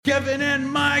Kevin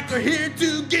and Mike are here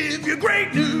to give you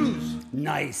great news.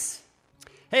 Nice.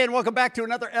 Hey, and welcome back to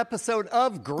another episode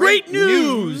of Great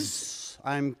News.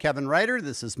 I'm Kevin Ryder.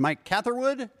 This is Mike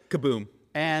Catherwood. Kaboom.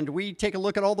 And we take a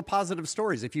look at all the positive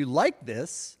stories. If you like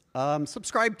this,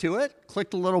 subscribe to it.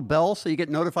 Click the little bell so you get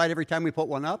notified every time we put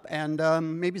one up, and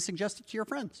maybe suggest it to your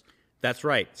friends. That's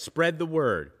right. Spread the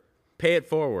word. Pay it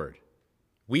forward.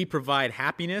 We provide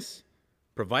happiness.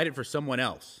 Provide it for someone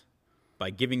else by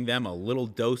giving them a little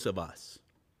dose of us.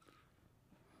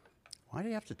 Why do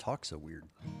you have to talk so weird?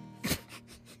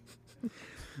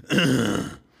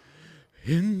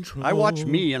 Intro. I watch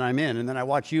me and I'm in, and then I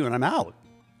watch you and I'm out.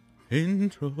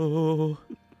 Intro.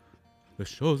 The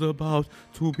show's about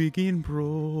to begin,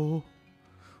 bro.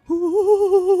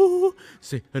 Ooh,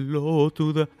 say hello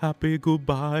to the happy,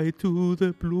 goodbye to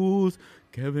the blues.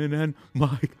 Kevin and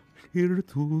Mike here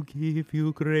to give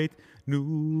you great news.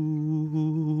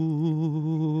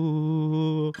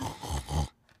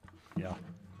 Yeah,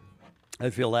 I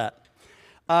feel that.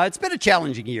 It's been a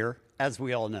challenging year, as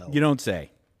we all know. You don't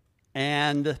say.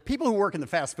 And people who work in the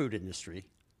fast food industry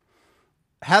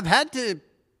have had to,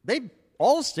 they've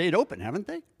all stayed open, haven't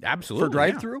they? Absolutely. For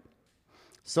drive-through. Yeah.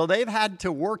 So they've had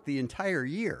to work the entire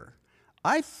year.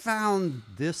 I found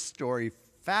this story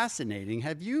fascinating.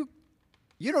 You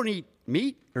don't eat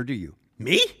meat, or do you?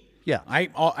 Me? Yeah.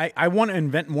 I want to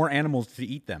invent more animals to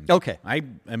eat them. Okay. I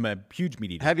am a huge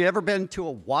meat eater. Have you ever been to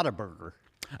a Whataburger?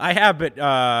 I have, but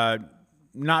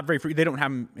not very free. They don't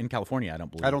have them in California, I don't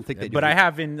believe. I don't think they do. But I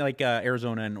have in like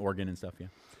Arizona and Oregon and stuff, yeah.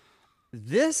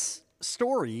 This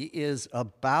story is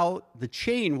about the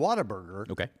chain Whataburger.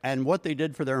 Okay. And what they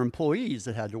did for their employees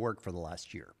that had to work for the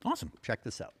last year. Awesome. Check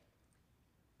this out.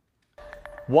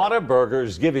 Whataburger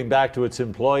is giving back to its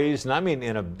employees, and I mean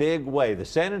in a big way. The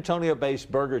San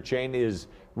Antonio-based burger chain is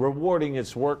rewarding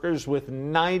its workers with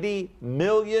 $90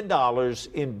 million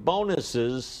in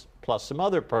bonuses, plus some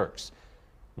other perks.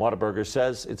 Whataburger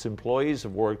says its employees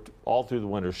have worked all through the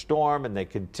winter storm, and they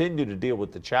continue to deal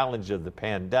with the challenge of the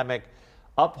pandemic,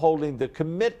 upholding the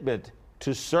commitment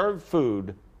to serve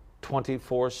food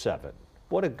 24/7.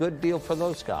 What a good deal for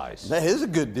those guys. That is a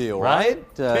good deal, right?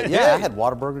 Yeah, I had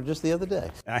Whataburger just the other day.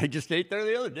 I just ate there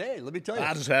the other day. Let me tell you.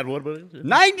 I just had one, but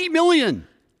 90 million.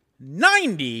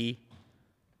 90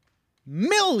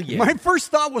 million. My first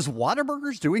thought was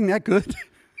Whataburger's doing that good?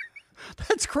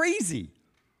 That's crazy.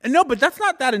 No, but that's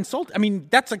not that insulting. I mean,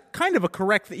 that's a kind of a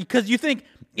correct thing, because you think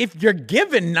if you're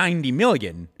given 90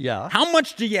 million, yeah, how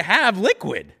much do you have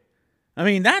liquid? I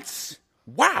mean, that's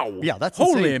wow. Yeah, that's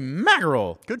holy insane.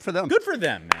 mackerel. Good for them. Good for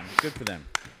them, man. Good for them.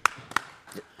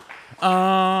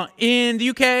 In the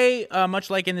UK, much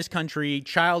like in this country,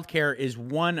 childcare is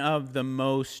one of the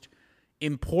most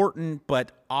important,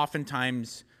 but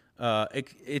oftentimes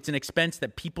it's an expense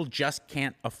that people just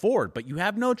can't afford. But you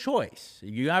have no choice.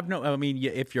 You have no. I mean,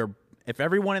 if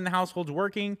everyone in the household's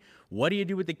working, what do you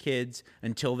do with the kids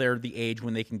until they're the age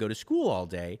when they can go to school all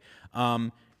day?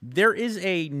 There is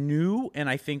a new, and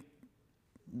I think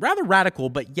rather radical,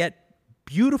 but yet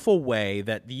beautiful way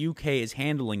that the UK is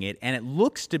handling it, and it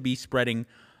looks to be spreading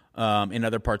in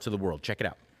other parts of the world. Check it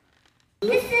out.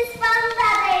 This is Fun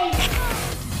Daddy.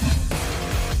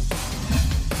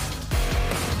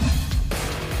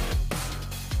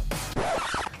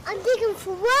 I'm digging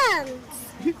for worms.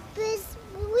 Because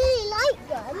we really like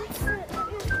worms.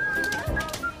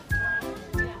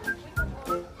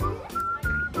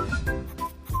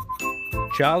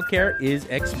 Childcare is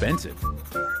expensive.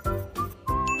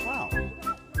 Wow.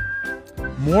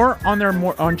 More on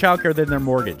childcare than their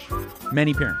mortgage.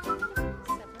 Many parents.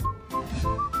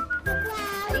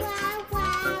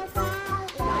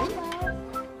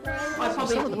 I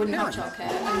probably wouldn't have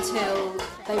childcare until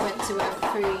they went to a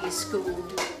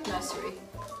preschool nursery,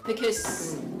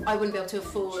 because I wouldn't be able to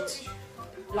afford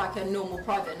like a normal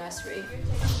private nursery.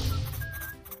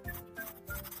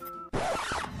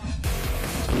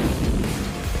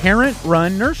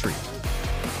 Parent-run nurseries.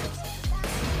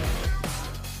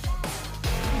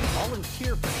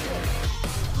 Volunteer for sure.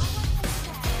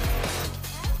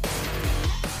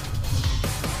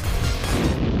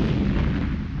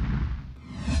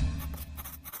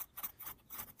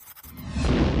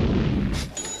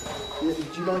 Yeah, do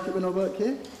you like it when I work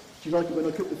here? Do you like it when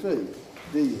I cook the food?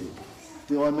 Do you?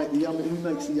 Do I make the yummy? Who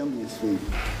makes the yummiest food?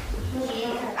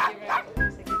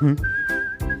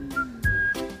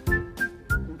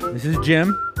 This is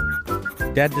Jim,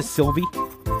 Dad to Sylvie.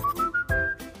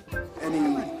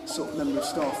 Any sort of member of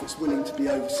staff that's willing to be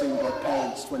overseen by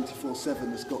parents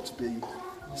 24/7 has got to be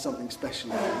something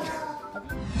special.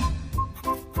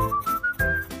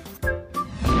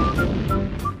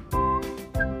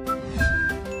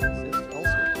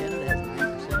 Also, Canada has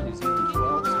 9%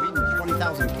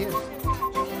 60,000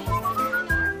 kids.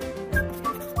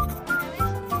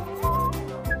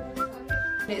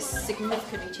 It's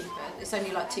significantly cheaper. It's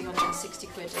only like 260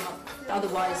 quid a month.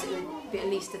 Otherwise, it would be at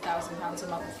least £1,000 a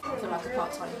month for like a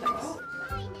part-time place.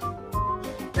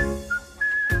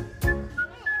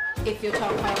 If your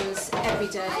child comes every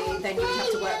day, then you would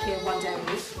have to work here 1 day a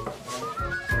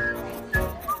week.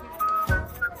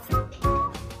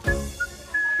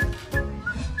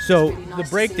 So really nice the to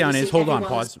breakdown see is, hold on,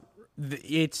 everyone's-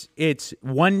 pause. It's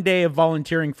 1 day of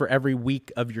volunteering for every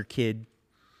week of your kid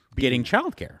getting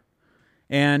childcare.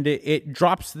 And it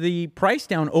drops the price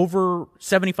down over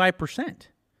 75%.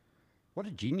 What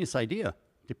a genius idea,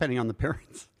 depending on the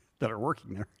parents that are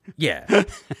working there. Yeah.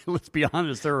 Let's be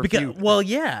honest, there are a Because, few. well,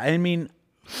 yeah. I mean,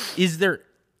 is there...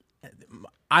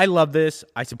 I love this.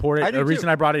 I support it. I do The reason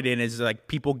too. I brought it in is like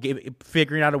people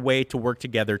figuring out a way to work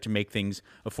together to make things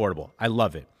affordable. I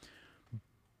love it.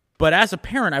 But as a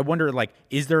parent, I wonder, like,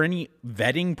 is there any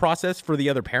vetting process for the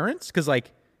other parents? Because,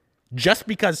 like, just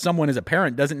because someone is a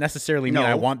parent doesn't necessarily mean No.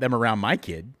 I want them around my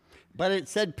kid. But it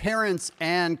said parents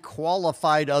and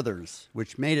qualified others,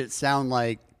 which made it sound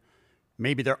like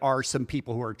maybe there are some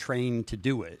people who are trained to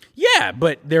do it. Yeah,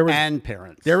 but there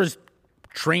was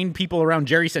trained people around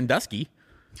Jerry Sandusky.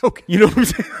 Okay. You know what I'm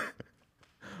saying?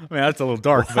 I mean, that's a little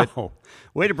dark, but all Wow.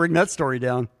 Way to bring that story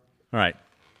down. right.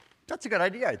 That's a good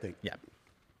idea, I think. Yeah.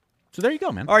 So there you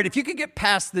go, man. All right, if you could get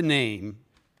past the name,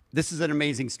 this is an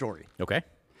amazing story. Okay.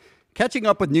 Catching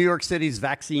up with New York City's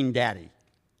vaccine daddy.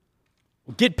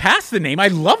 Get past the name. I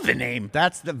love the name.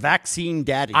 That's the vaccine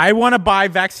daddy. I want to buy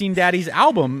Vaccine Daddy's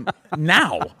album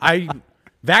now.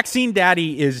 Vaccine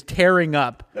Daddy is tearing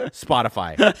up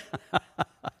Spotify.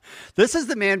 This is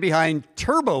the man behind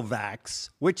TurboVax,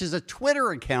 which is a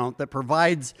Twitter account that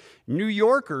provides New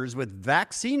Yorkers with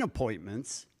vaccine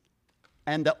appointments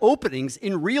and the openings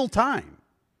in real time.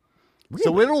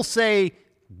 So it'll say,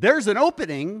 there's an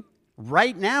opening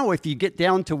right now if you get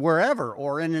down to wherever,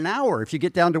 or in an hour if you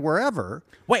get down to wherever.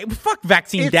 Wait, fuck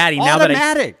Vaccine It's Daddy.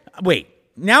 automatic.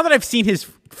 Now that I've seen his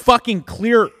fucking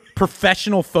clear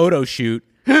professional photo shoot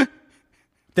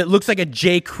that looks like a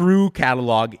J. Crew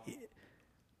catalog,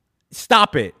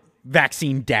 stop it,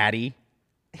 Vaccine Daddy.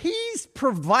 He's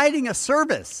providing a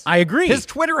service. I agree. His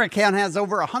Twitter account has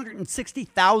over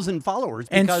 160,000 followers.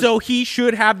 And because- so he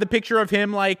should have the picture of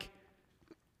him like,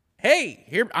 hey,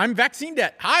 here, I'm Vaccine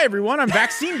Daddy. Hi, everyone, I'm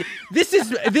Vaccine. This is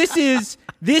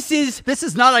this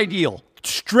is not ideal.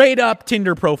 straight up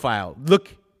Tinder profile.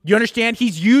 Look, you understand?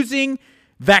 He's using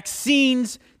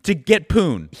vaccines to get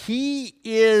poon. He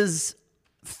is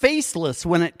faceless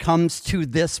when it comes to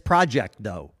this project,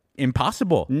 though.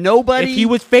 Impossible. Nobody- If he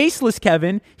was faceless,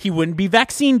 Kevin, he wouldn't be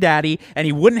Vaccine Daddy, and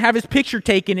he wouldn't have his picture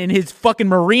taken in his fucking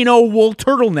merino wool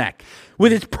turtleneck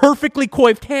with his perfectly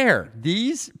coiffed hair.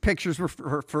 These pictures were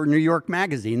for New York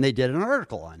Magazine. They did an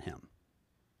article on him,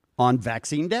 on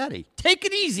Vaccine Daddy. Take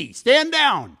it easy. Stand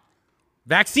down.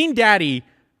 Vaccine Daddy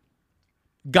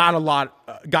got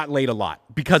laid a lot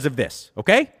because of this.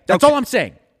 Okay, that's Okay. all I'm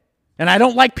saying. And I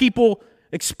don't like people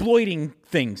exploiting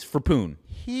things for poon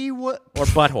He would. or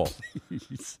butthole.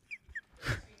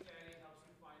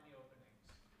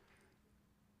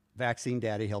 Vaccine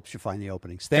Daddy helps you find the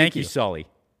openings. Thank you, Sully.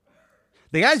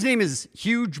 The guy's name is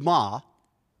Huge Ma.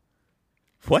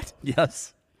 What?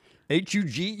 Yes.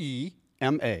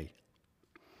 Hugema.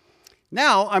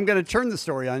 Now, I'm going to turn the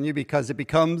story on you because it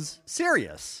becomes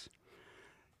serious.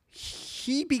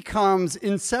 He becomes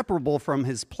inseparable from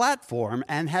his platform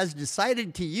and has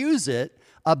decided to use it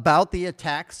about the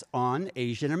attacks on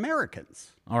Asian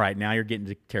Americans. All right, now you're getting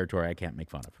to territory I can't make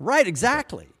fun of. Right,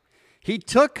 exactly. He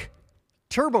took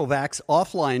TurboVax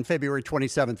offline February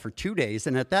 27th for 2 days,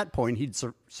 and at that point, he'd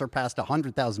surpassed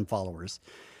 100,000 followers,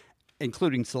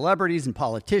 including celebrities and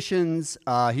politicians.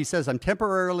 He says, I'm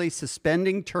temporarily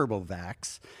suspending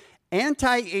TurboVax.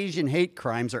 Anti-Asian hate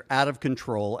crimes are out of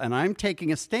control, and I'm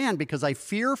taking a stand because I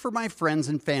fear for my friends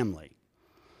and family.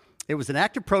 It was an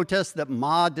act of protest that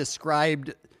Ma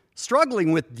described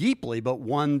struggling with deeply, but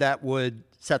one that would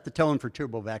set the tone for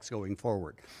TurboVax going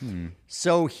forward.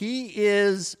 So he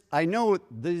is, I know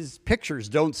these pictures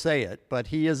don't say it, but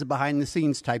he is a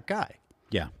behind-the-scenes type guy.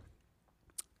 Yeah.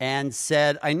 And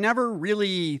said, I never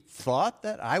really thought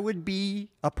that I would be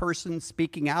a person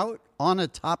speaking out on a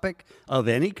topic of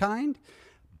any kind,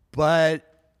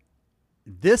 but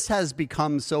this has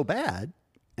become so bad,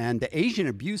 and the Asian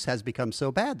abuse has become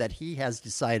so bad that he has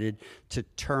decided to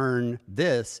turn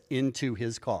this into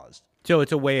his cause. So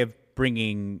it's a way of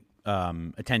bringing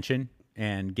attention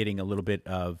and getting a little bit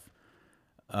of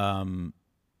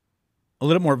a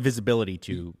little more visibility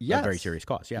to a very serious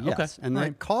cause. Yeah. Yes. Okay. And All the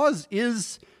right. cause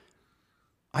is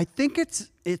I think it's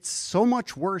so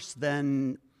much worse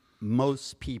than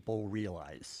most people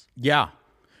realize. Yeah.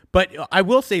 But I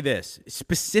will say this,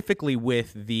 specifically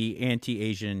with the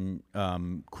anti-Asian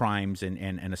crimes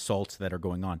and assaults that are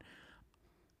going on.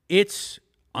 It's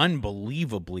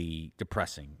unbelievably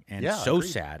depressing and so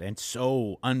sad and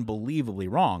so unbelievably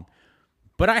wrong.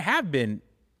 But I have been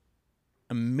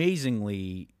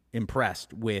amazingly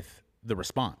impressed with the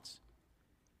response.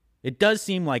 It does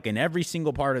seem like in every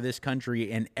single part of this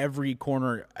country and every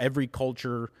corner, every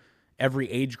culture, every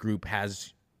age group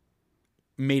has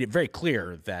made it very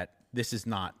clear that this is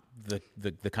not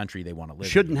the country they want to live in.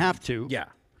 Shouldn't have to. Yeah.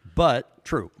 But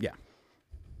true. Yeah.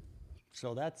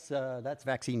 So that's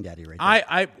Vaccine Daddy right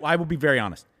there. I will be very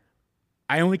honest.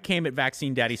 I only came at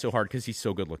Vaccine Daddy so hard because he's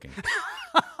so good looking.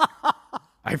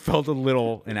 I felt a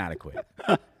little inadequate.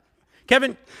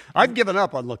 Kevin, I've given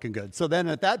up on looking good. So then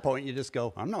at that point, you just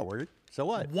go, I'm not worried. So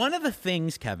what? one of the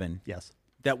things, Kevin, Yes.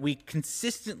 that we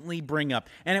consistently bring up,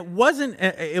 and it wasn't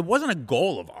a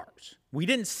goal of ours. We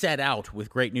didn't set out with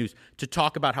great news to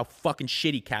talk about how fucking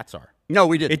shitty cats are. No,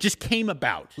 we didn't. It just came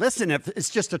about. Listen, if it's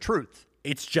just a truth.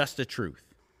 It's just the truth.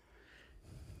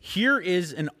 Here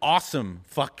is an awesome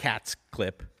fuck cats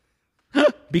clip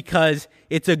because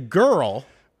it's a girl,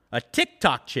 a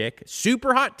TikTok chick,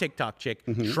 super hot TikTok chick,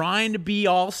 trying to be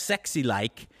all sexy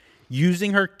like,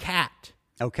 using her cat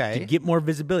Okay. to get more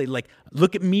visibility. Like,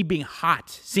 look at me being hot,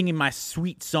 singing my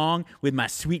sweet song with my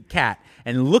sweet cat.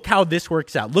 And look how this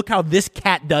works out. Look how this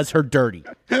cat does her dirty.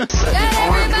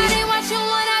 Everybody watching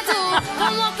what I do.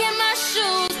 Come walk in my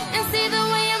shoes and see the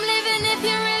way I'm living if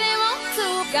you really want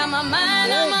to. Got my mind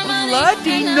on my money.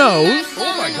 Bloody nose.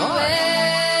 Oh my God.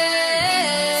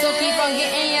 So keep on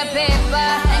getting your paper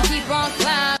and keep on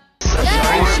climbing.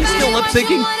 Is she still lip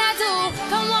syncing? What I do.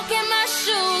 Come walk in my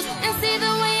shoes and see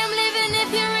the way I'm living if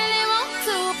you really want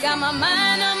to. Got my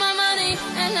mind on my money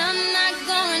and I'm not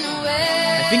going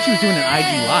away. I think she was doing an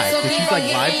IG live. So she's like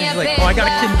live. She's like, oh, I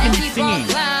gotta continue singing.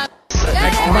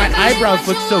 My eyebrows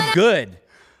look so good.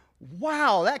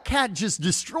 Wow, that cat just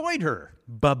destroyed her.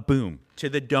 Ba-boom. To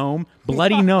the dome.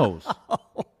 Bloody nose.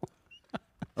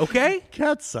 Okay?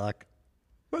 Cats suck.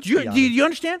 Let's Do be you honest.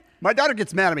 understand? My daughter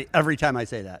gets mad at me every time I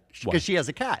say that Why? because she has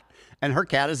a cat, and her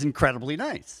cat is incredibly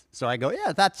nice. So I go,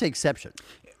 yeah, that's the exception.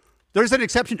 There's an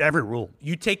exception to every rule.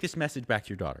 You take this message back to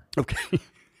your daughter. Okay.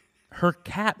 Her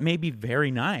cat may be very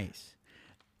nice.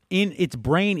 In its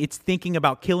brain, it's thinking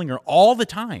about killing her all the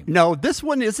time. No, this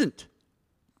one isn't.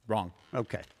 Wrong.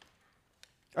 Okay.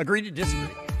 Agree to disagree.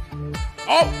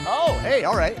 Oh! Oh, hey,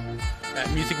 all right.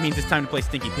 Music means it's time to play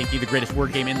Stinky Pinky, the greatest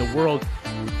word game in the world.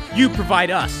 You provide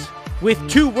us with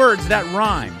 2 words that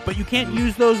rhyme, but you can't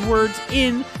use those words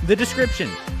in the description.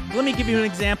 Let me give you an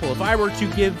example. If I were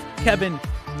to give Kevin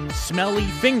smelly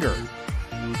finger,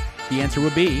 the answer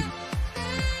would be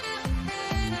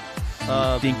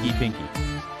Stinky Pinky.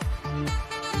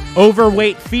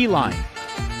 Overweight feline.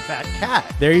 Fat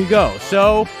cat. There you go.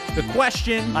 So the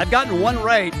question, I've gotten one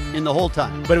right in the whole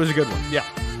time. but it was a good one. Yeah.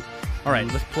 All right,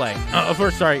 let's play.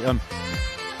 First, sorry. Yeah,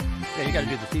 you got to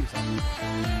do the theme song.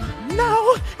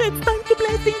 Now it's time to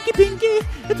play Stinky Pinky.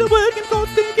 It's a word game called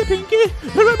Stinky Pinky.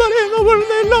 Everybody in the world,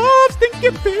 they love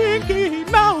Stinky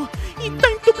Pinky. Now it's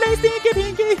time to play Stinky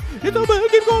Pinky. It's a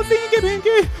word game called Stinky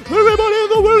Pinky. Everybody in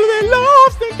the world, they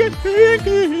love Stinky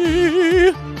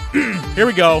Pinky. Here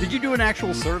we go. Did you do an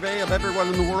actual survey of everyone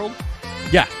in the world?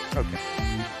 Yeah. Okay.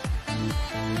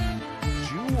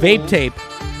 Vape tape.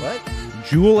 What?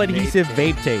 Jewel adhesive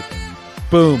vape tape.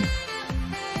 Boom.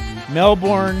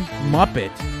 Melbourne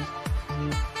Muppet.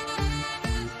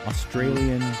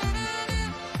 Australian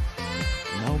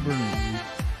Melbourne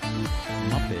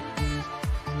Muppet.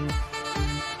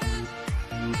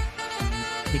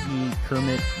 Piggy,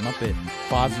 Kermit, Muppet,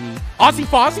 Fozzie. Aussie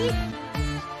Fozzie?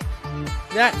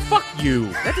 That, fuck you.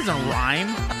 That doesn't rhyme.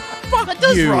 Fuck That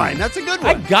does you. rhyme. That's a good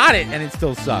I one. got it, and it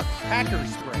still sucks. Hacker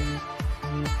spray.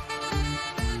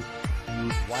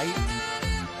 White.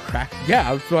 Crack.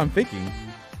 Yeah, that's what I'm thinking.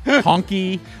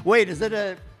 Honky. Wait, is it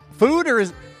a food or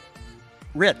is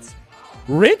Ritz?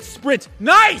 Ritz Spritz.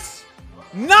 Nice!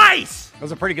 Nice! That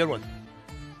was a pretty good one.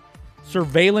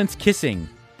 Surveillance kissing.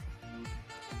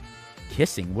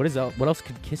 Kissing? What is that? What else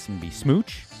could kissing be?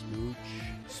 Smooch?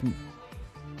 Smooch.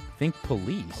 Think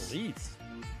police. Police.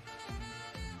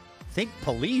 Think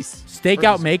police.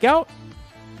 Stakeout, makeout?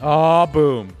 Oh,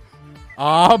 boom.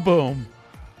 Oh, boom.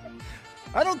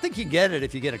 I don't think you get it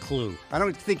if you get a clue. I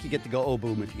don't think you get to go, oh,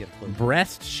 boom, if you get a clue.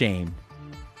 Breast shame.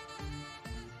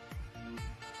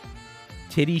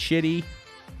 Titty shitty.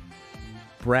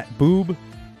 Boob.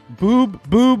 Boob.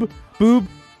 Boob. Boob.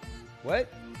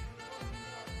 What?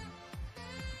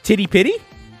 Titty pitty?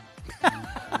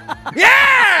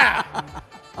 Yeah!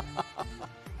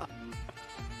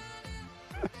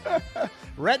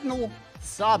 Retinal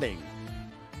sobbing.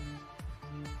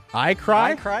 I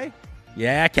cry? I cry?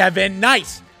 Yeah, Kevin.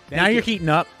 Nice. Now you. you're heating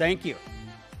up. Thank you.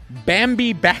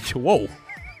 Bambi back to... Whoa.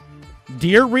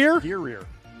 Deer rear? Deer rear.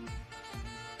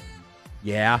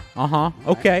 Yeah. Uh-huh.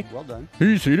 Okay. Well done.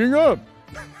 He's heating up.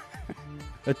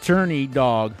 Attorney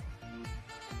dog.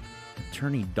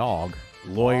 Attorney dog.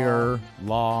 Lawyer.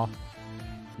 Law.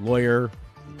 Lawyer.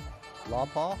 Law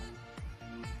paw?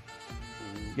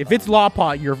 If it's law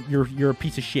paw, you're a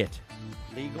piece of shit.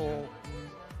 Legal.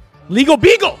 Legal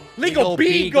beagle. Legal Legal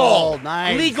beagle. beagle.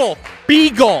 Nice. Legal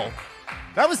beagle.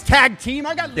 That was tag team.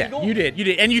 I got legal. Yeah, you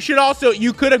did. And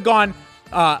you could have gone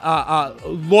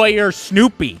lawyer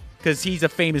Snoopy, because he's a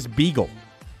famous beagle.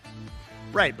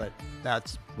 Right, but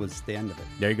that was the end of it.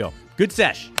 There you go. Good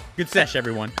sesh. Good sesh,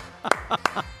 everyone.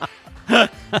 All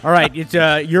right, it's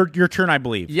your turn, I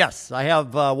believe. Yes, I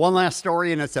have one last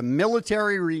story, and it's a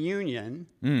military reunion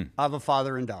of a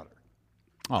father and daughter.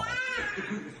 Oh.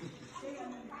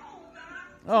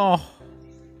 Oh.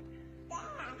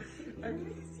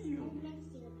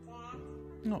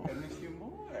 No.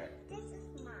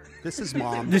 This is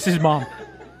mom. This is mom.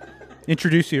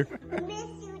 Introduce you. I miss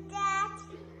you, Dad.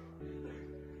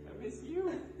 I miss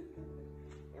you.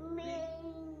 Me.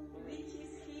 Rich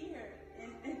is here.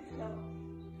 And so,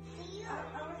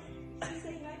 I was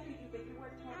saying hi to you, but you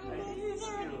weren't talking.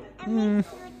 I miss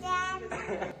you,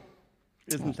 Dad.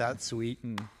 Isn't that sweet?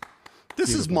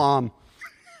 This is mom.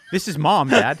 This is mom,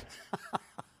 Dad.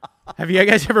 Have you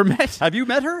guys ever met? Have you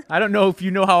met her? I don't know if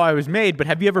you know how I was made, but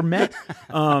have you ever met?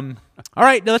 All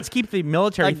right, now let's keep the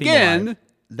military thing alive. Again,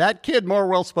 that kid more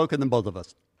well-spoken than both of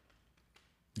us.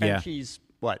 And Yeah. she's,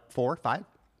 what, 4, 5?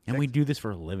 And we do this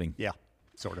for a living. Yeah,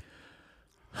 sort of.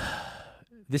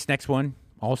 This next one,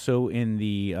 also in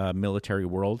the military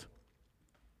world,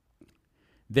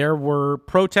 there were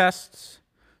protests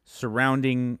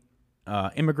surrounding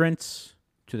immigrants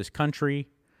to this country,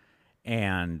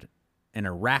 and an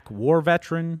Iraq war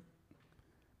veteran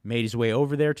made his way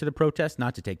over there to the protest,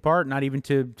 not to take part, not even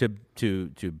to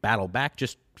battle back.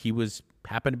 Just he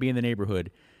happened to be in the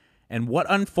neighborhood. And what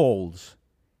unfolds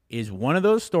is one of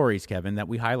those stories, Kevin, that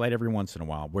we highlight every once in a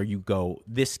while, where you go,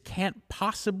 this can't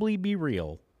possibly be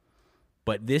real,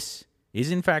 but this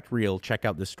is in fact real. Check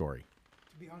out this story.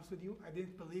 To be honest with you, I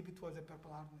didn't believe it was a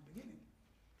Purple Heart in the beginning.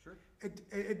 Sure.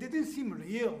 It didn't seem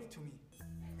real to me.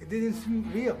 It didn't seem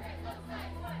real.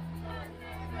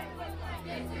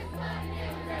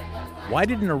 Why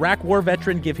did an Iraq war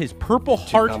veteran give his Purple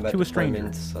Heart combat to a stranger?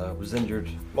 deployments, was injured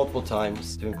multiple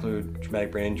times, to include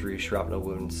traumatic brain injury, shrapnel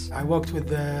wounds. I worked with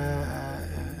the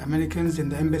Americans in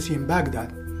the embassy in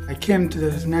Baghdad. I came to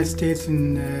the United States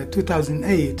in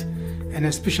 2008 in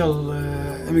a special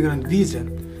immigrant visa.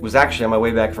 Was actually on my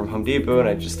way back from Home Depot, and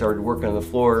I just started working on the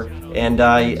floor, and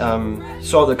I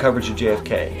saw the coverage of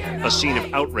JFK. A scene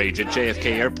of outrage at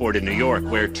JFK Airport in New York,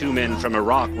 where 2 men from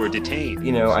Iraq were detained.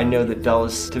 You know, I know that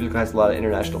Dulles typically has a lot of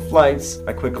international flights.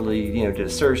 I quickly, did a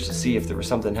search to see if there was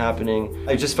something happening.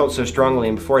 I just felt so strongly,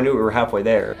 and before I knew it, we were halfway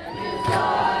there.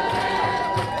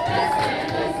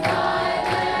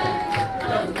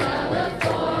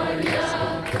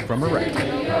 From Iraq.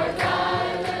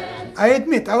 I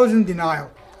admit I was in denial.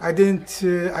 I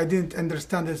didn't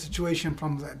understand the situation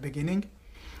from the beginning,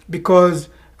 because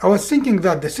I was thinking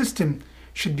that the system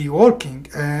should be working,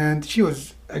 and she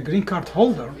was a green card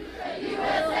holder.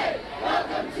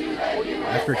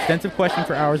 After extensive question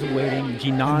for hours of waiting,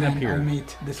 Jinan I appeared.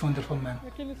 meet this wonderful man.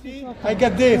 I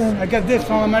got this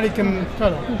from American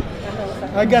fellow.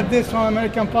 I got this from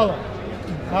American fellow.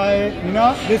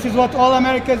 This is what all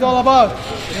America is all about.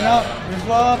 This is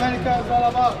what America is all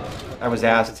about. I was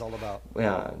asked,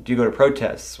 do you go to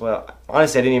protests? Well,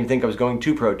 honestly, I didn't even think I was going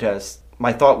to protests.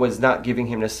 My thought was not giving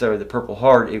him necessarily the Purple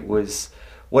Heart. It was,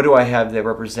 what do I have that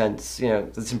represents,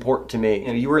 that's important to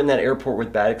me? You were in that airport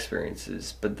with bad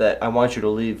experiences, but that I want you to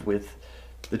leave with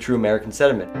the true American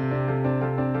sentiment.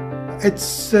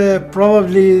 It's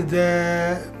probably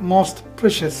the most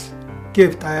precious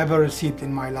gift I ever received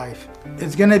in my life.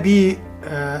 It's gonna be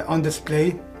on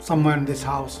display somewhere in this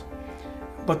house,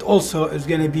 but also it's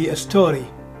gonna be a story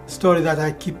that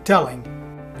I keep telling.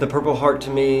 The Purple Heart to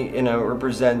me,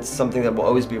 represents something that will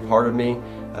always be a part of me.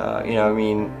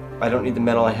 I don't need the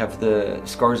medal. I have the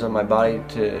scars on my body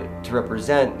to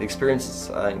represent the experiences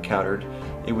I encountered.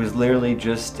 It was literally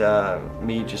just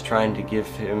me just trying to give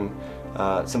him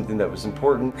something that was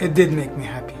important. It did make me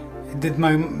happy. It did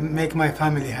make my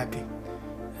family happy,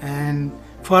 and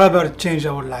forever changed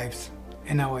our lives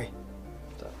in a way.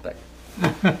 So, thank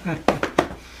you.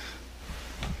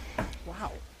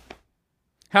 Wow.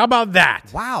 How about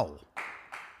that? Wow.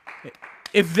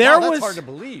 If there Wow, that's was hard to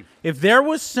believe. If there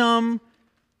was some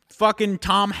fucking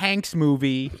Tom Hanks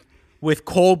movie with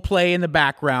Coldplay in the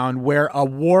background where a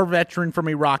war veteran from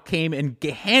Iraq came and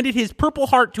handed his Purple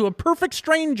Heart to a perfect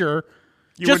stranger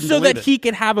just so that he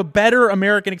could have a better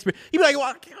American experience, you'd be like,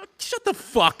 well, shut the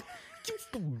fuck.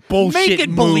 Bullshit Make it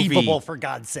movie. believable, for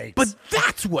God's sakes. But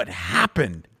that's what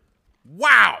happened.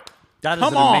 Wow. That is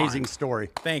Come an on. amazing story.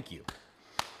 Thank you.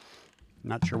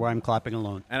 Not sure why I'm clapping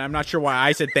alone. And I'm not sure why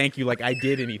I said thank you like I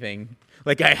did anything.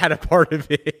 Like I had a part of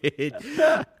it.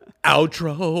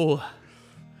 Outro.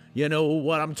 You know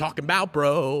what I'm talking about,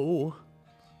 bro.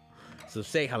 So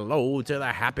say hello to the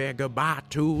happy, goodbye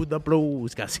to the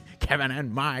blues. Because Kevin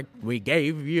and Mike, we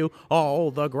gave you all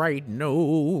the great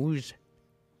news.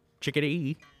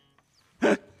 Chickadee.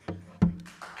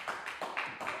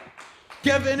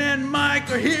 Kevin and Mike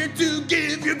are here to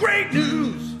give you great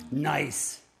news.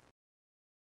 Nice.